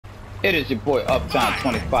It is your boy Uptown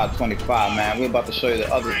 2525, man. We're about to show you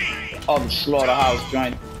the other slaughterhouse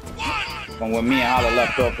joint from where me and Holla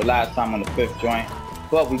left off the last time on the 5th joint.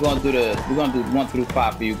 But we're gonna do 1 through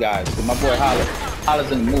 5 for you guys. So my boy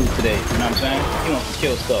Holla's in the mood today. You know what I'm saying? He wants to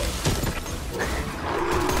kill stuff.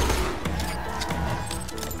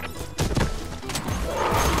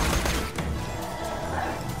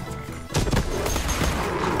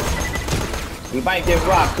 We might get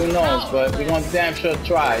rocked, who knows, but we want to damn sure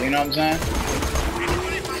try, you know what I'm saying?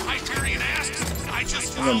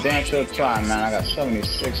 We're gonna damn sure try, man. I got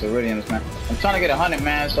 76 iridiums, man. I'm trying to get 100,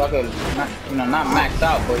 man, so I could, not max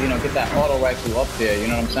out, but, get that auto rifle up there, you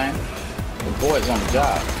know what I'm saying? The boy's on the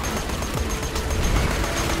job.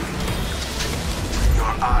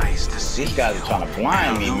 Your eyes deceive. These guys are trying to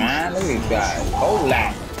blind me, man. Look at these guys.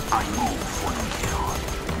 Holla. I move for the kill.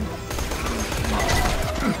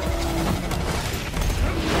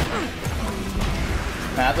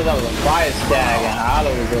 Man, I thought that was a fire stag and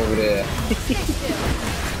Holla was over there.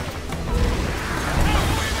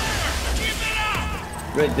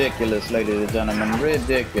 Ridiculous, ladies and gentlemen.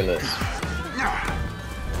 Ridiculous.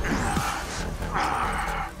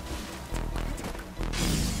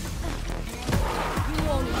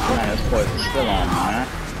 Man, this boy's still on, man.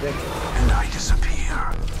 Ridiculous. And I disappear.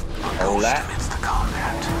 Holla. Amidst the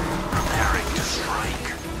combat, preparing to strike.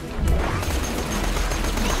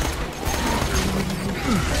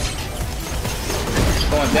 It's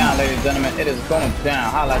going down, ladies and gentlemen. It is going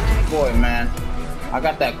down. Holla at your boy, man. I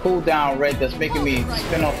got that cooldown rate that's making me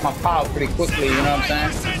spin off my power pretty quickly, you know what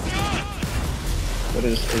I'm saying? But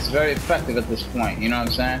it's very effective at this point, you know what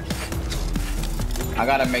I'm saying? I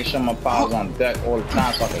gotta make sure my power's on deck all the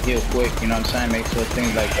time so I can heal quick, you know what I'm saying? Make sure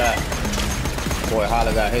things like that. Boy,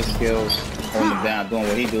 Holla got his skills, holding it down, doing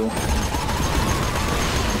what he do.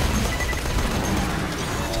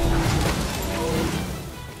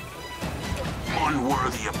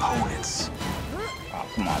 Unworthy opponents. Oh,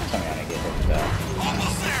 come on, tell me how to get hit with that.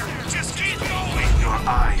 Almost there. Just keep going. Your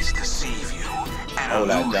eyes deceive you, and Hold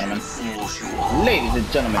gentlemen. fools you all. Ladies and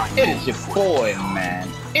gentlemen, it is your boy, man.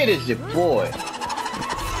 It is your boy.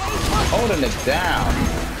 Holding it down.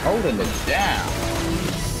 Holding it down.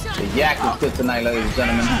 The yak is good tonight, ladies and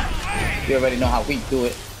gentlemen. You already know how we do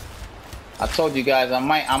it. I told you guys I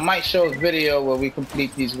might show a video where we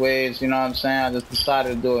complete these waves, you know what I'm saying? I just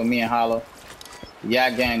decided to do it with me and Holla. The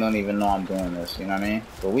yak gang don't even know I'm doing this, you know what I mean?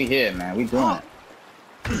 But we here, man. We doing it.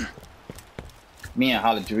 Me and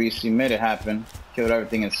Holla Jerisi made it happen. Killed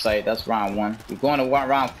everything in sight. That's round 1. We're going to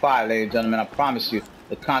round 5, ladies and gentlemen. I promise you,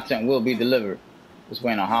 the content will be delivered. Just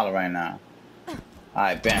waiting on Holla right now.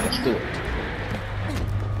 Alright, bam, let's do it.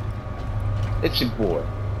 It's your boy.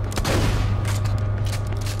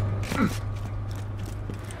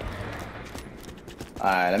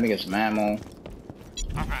 Alright, let me get some ammo.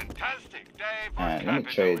 A fantastic day for Alright, let me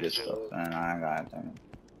trade this stuff, man. I ain't got anything.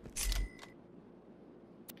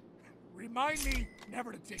 Remind me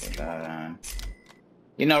never to take you.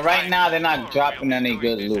 Right now they're not dropping any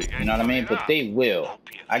good loot, you know what I mean? But they will.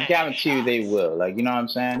 I guarantee you they will. Like, you know what I'm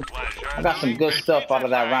saying? I got some good stuff out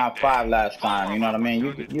of that round 5 last time, you know what I mean?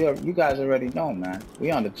 You guys already know, man.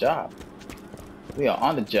 We on the job. We are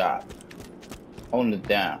on the job. Holding it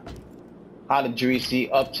down. Holla Jerisi,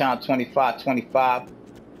 Uptown 2525.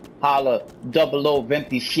 Holla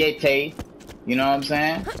 0027. You know what I'm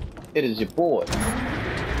saying? It is your boy.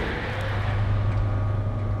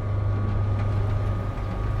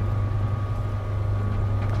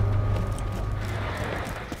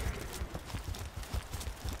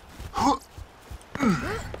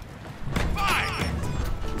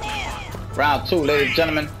 Round 2, ladies and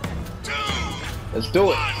gentlemen. Let's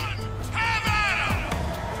do it.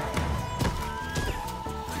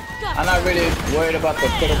 I'm not really worried about the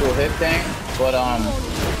critical hit thing, but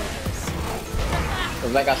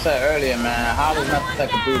cause like I said earlier, man, Holla's not the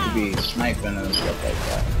type of dude to be sniping and stuff like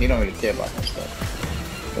that. He don't really care about that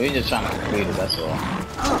stuff. But he's just trying to complete it, that's all.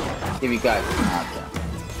 Give you guys the content.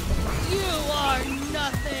 You are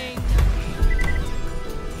nothing.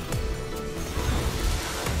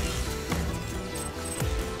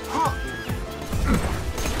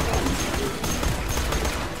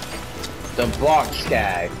 The bark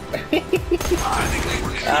skag.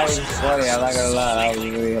 That was funny, I'm not gonna lie, that was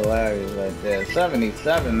really hilarious right there.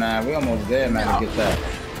 77, man, we almost there, man, to get that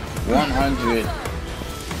 100,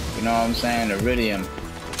 you know what I'm saying, iridium,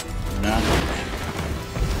 you know?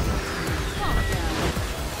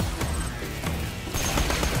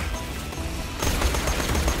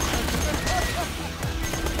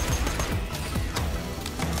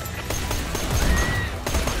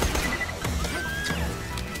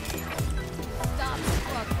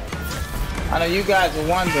 I know you guys are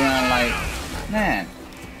wondering, like, man,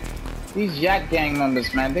 these Yak Gang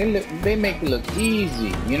members, man, they make it look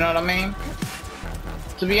easy. You know what I mean?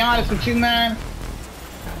 To be honest with you, man,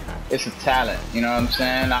 it's a talent. You know what I'm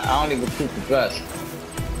saying? I only recruit the best.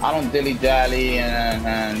 I don't dilly-dally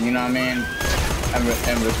and you know what I mean?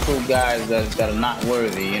 And recruit guys that are not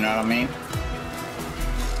worthy. You know what I mean?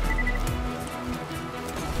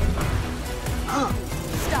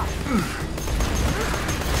 Stop.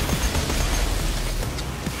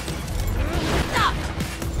 Stop.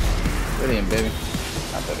 Brilliant, baby.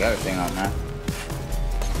 I took everything on that.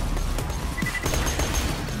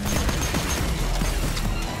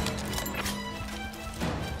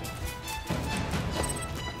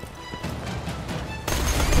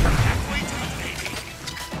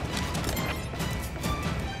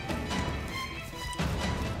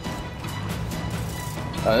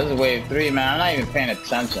 Oh, this is wave 3, man. I'm not even paying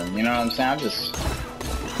attention. You know what I'm saying? I'm just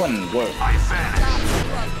putting in work. I vanished.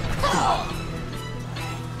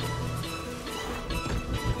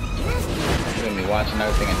 You're gonna be watching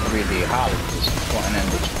everything in 3D. Holla just pointing in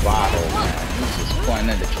the trabajo, man. He's just pointing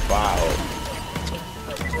in the trabajo.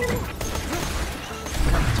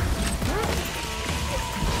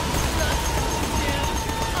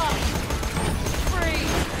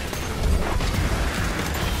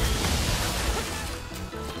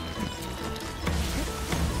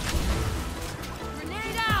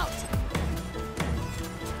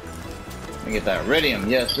 Get that iridium,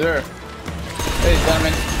 yes sir. Hey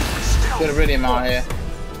gentlemen, good iridium out here.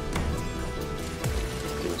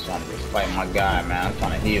 Dude's trying to just fight my guy, man. I'm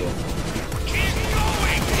trying to heal.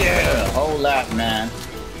 Yeah, whole lot, man.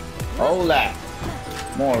 Whole lot.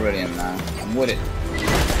 More iridium, man. I'm with it.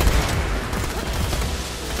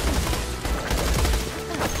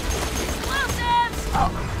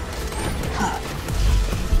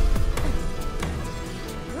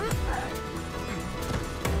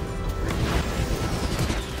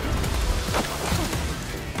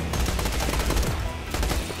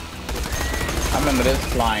 I remember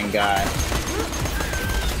this flying guy.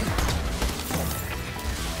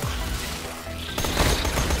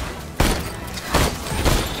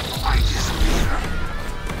 I disappear.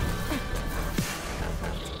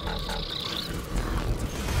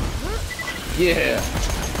 Yeah,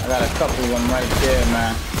 I got a couple of them right there,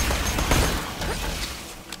 man.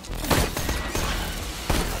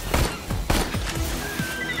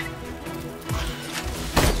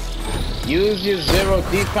 Use your zero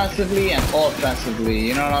defensively and offensively,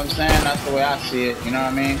 you know what I'm saying? That's the way I see it, you know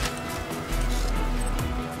what I mean?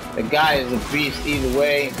 The guy is a beast either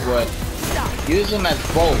way, but use him as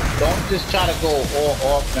both. Don't just try to go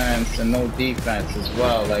all offense and no defense as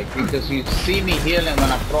well, like, because you see me healing when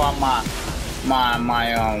I throw out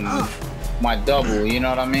my double, you know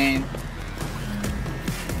what I mean?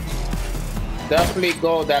 Definitely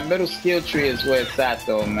go, that middle skill tree is where it's at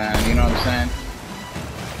though, man, you know what I'm saying?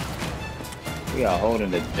 We are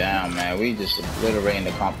holding it down, man. We just obliterating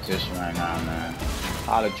the competition right now, man.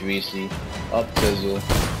 Holla Dreesy, up Tizzle.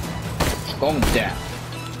 It's going down.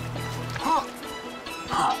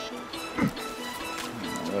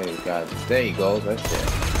 Wait, guys, there he goes, right there.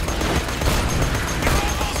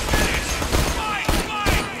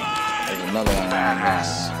 There's another one right now.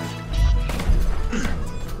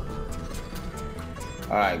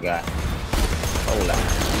 Alright, guy. Hold on.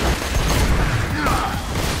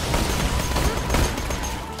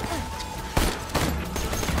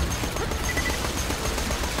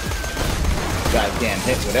 Guys getting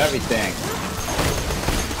hit with everything.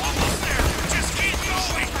 Just keep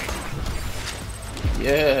going.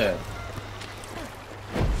 Yeah.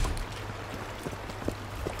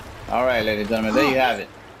 All right, ladies and gentlemen, there you have it.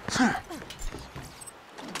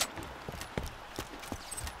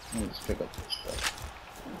 Let me just pick up this stuff.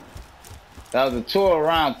 That was a tour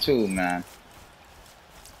around 2, man.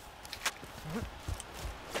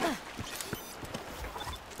 Alright,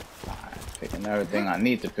 picking everything I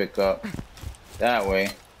need to pick up. That way.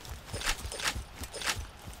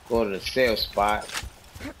 Go to the sale spot.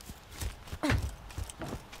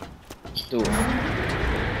 Let's do it.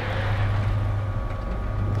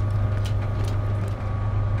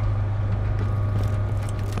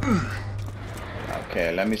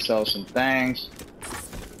 Okay, let me sell some things.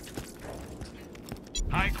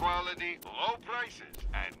 High quality, low prices,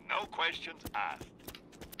 and no questions asked.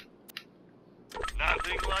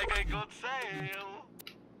 Nothing like a good sale.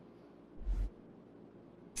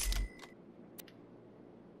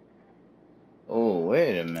 Oh,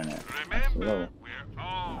 wait a minute. Remember, we're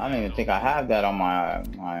all I don't even think I have that on my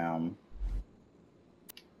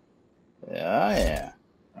yeah,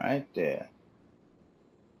 right there.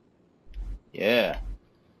 Yeah.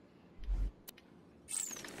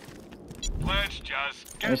 Let's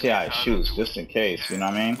just Let me see how it shoots, just in case, you know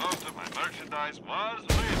what I mean? Most of my merchandise was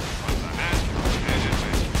lifted from the National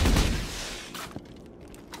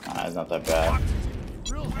Enterprise. Nah, it's not that bad.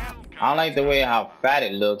 I don't like the way how fat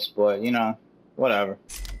it looks, but you know, whatever.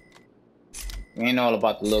 We ain't all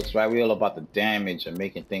about the looks, right? We all about the damage and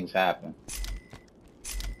making things happen.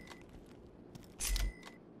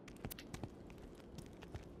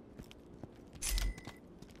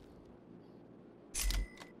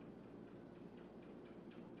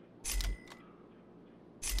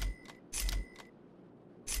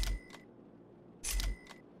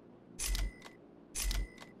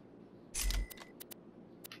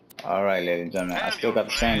 All right, ladies and gentlemen, I still got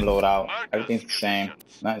the same loadout. Everything's the same.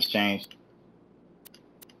 Nothing's changed.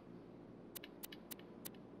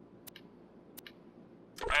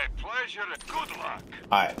 A pleasure and good luck.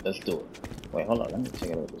 All right, let's do it. Wait, hold on. Let me check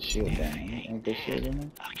it out with the shield down. Ain't good shield in there?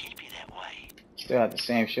 I'll keep you that way. Still have the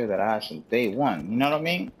same shield that I had since day one. You know what I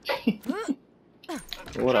mean?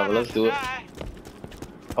 Whatever, let's do it.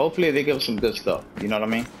 Hopefully they give us some good stuff. You know what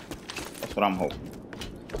I mean? That's what I'm hoping.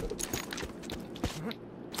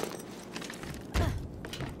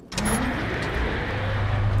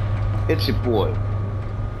 It's your boy.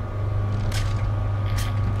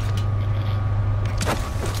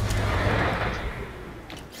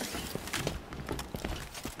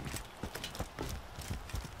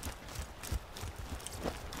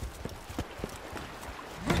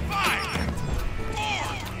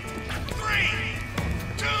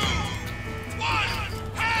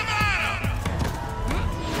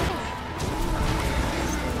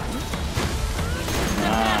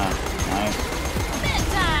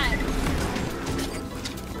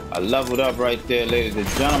 I leveled up right there, ladies and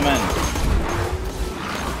gentlemen.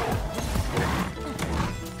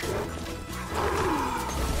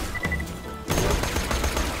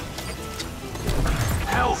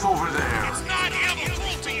 Health over there. It's not animal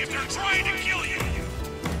cruelty if they're trying to kill you.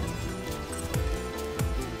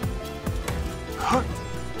 Huh.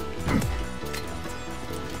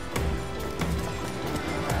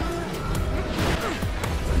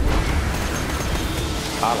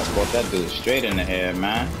 Holla caught that dude straight in the air,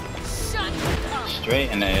 man.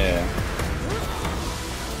 Straight in the air.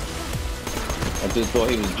 That dude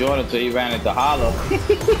thought he was Jordan until he ran into Holla.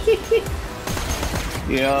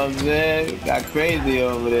 You know what I'm saying? Got crazy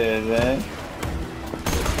over there, man.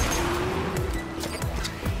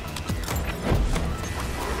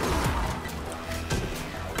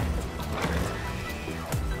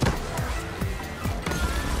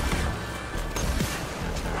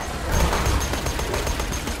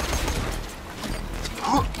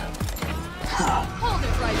 Hold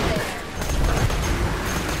it right there.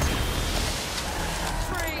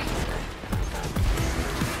 Freeze.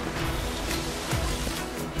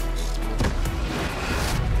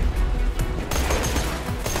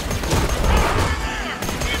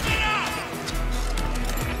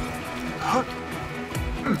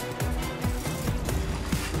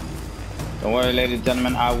 Don't worry, ladies and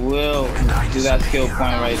gentlemen, I will do that skill point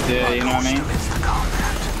right there, you know what I mean?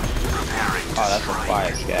 Oh, that's a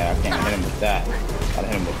fire scat. I can't hit him with that. Gotta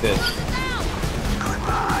hit him with this.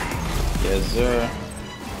 Goodbye. Yes, sir.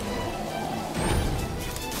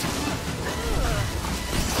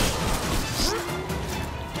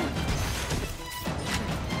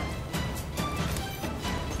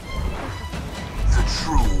 The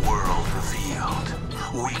true world revealed.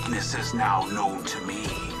 Weakness is now known to me.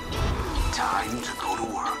 Time to go to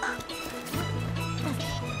work.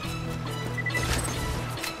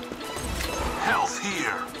 Health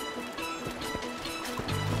here.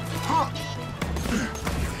 Huh.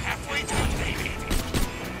 Halfway done, baby.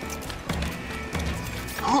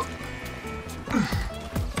 Huh.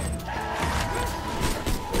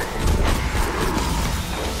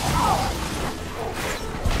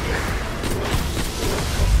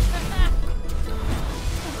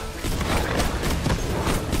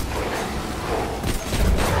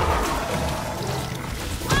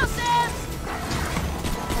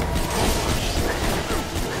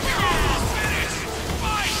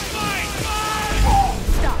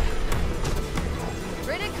 Stop.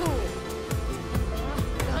 Pretty cool.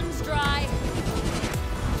 Guns dry.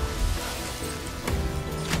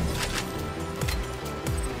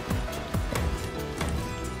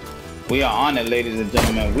 We are on it, ladies and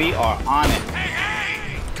gentlemen. We are on it.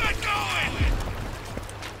 Hey, good going.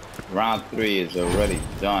 Round 3 is already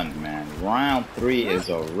done, man. Round 3 is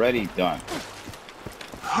already done.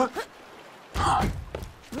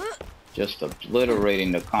 Just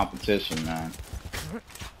obliterating the competition, man.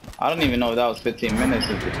 I don't even know if that was 15 minutes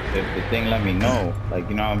if the thing let me know. Like,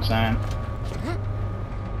 you know what I'm saying?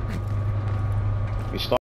 We start